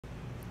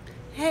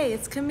Hey,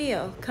 it's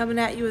Camille coming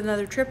at you with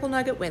another Triple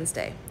Nugget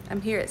Wednesday.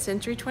 I'm here at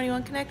Century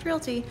 21 Connect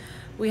Realty.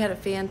 We had a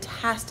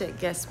fantastic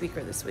guest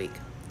speaker this week,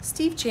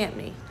 Steve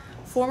Champney,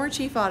 former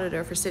chief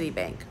auditor for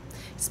Citibank.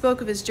 He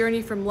spoke of his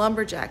journey from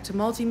lumberjack to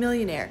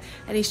multimillionaire,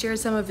 and he shared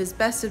some of his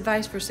best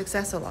advice for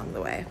success along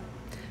the way.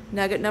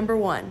 Nugget number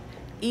 1,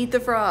 eat the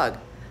frog.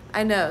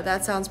 I know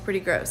that sounds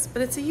pretty gross,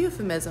 but it's a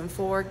euphemism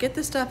for get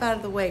the stuff out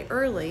of the way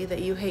early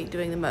that you hate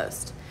doing the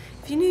most.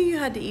 If you knew you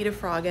had to eat a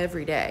frog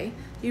every day,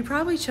 you'd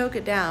probably choke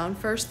it down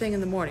first thing in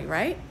the morning,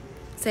 right?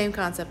 Same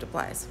concept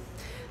applies.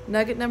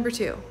 Nugget number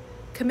 2,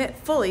 commit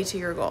fully to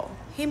your goal.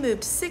 He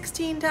moved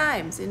 16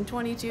 times in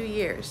 22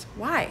 years.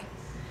 Why?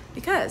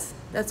 Because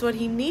that's what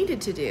he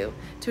needed to do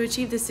to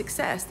achieve the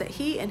success that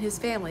he and his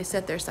family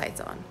set their sights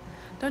on.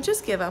 Don't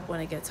just give up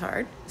when it gets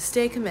hard.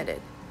 Stay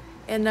committed.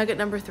 And nugget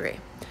number 3,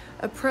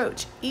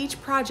 approach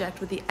each project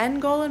with the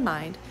end goal in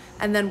mind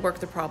and then work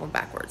the problem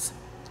backwards.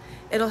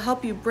 It'll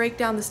help you break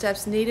down the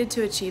steps needed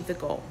to achieve the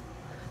goal.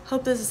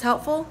 Hope this is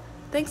helpful.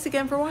 Thanks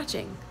again for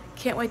watching.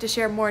 Can't wait to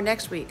share more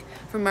next week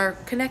from our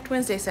Connect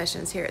Wednesday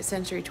sessions here at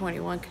Century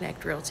 21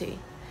 Connect Realty.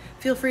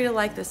 Feel free to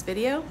like this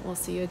video. We'll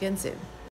see you again soon.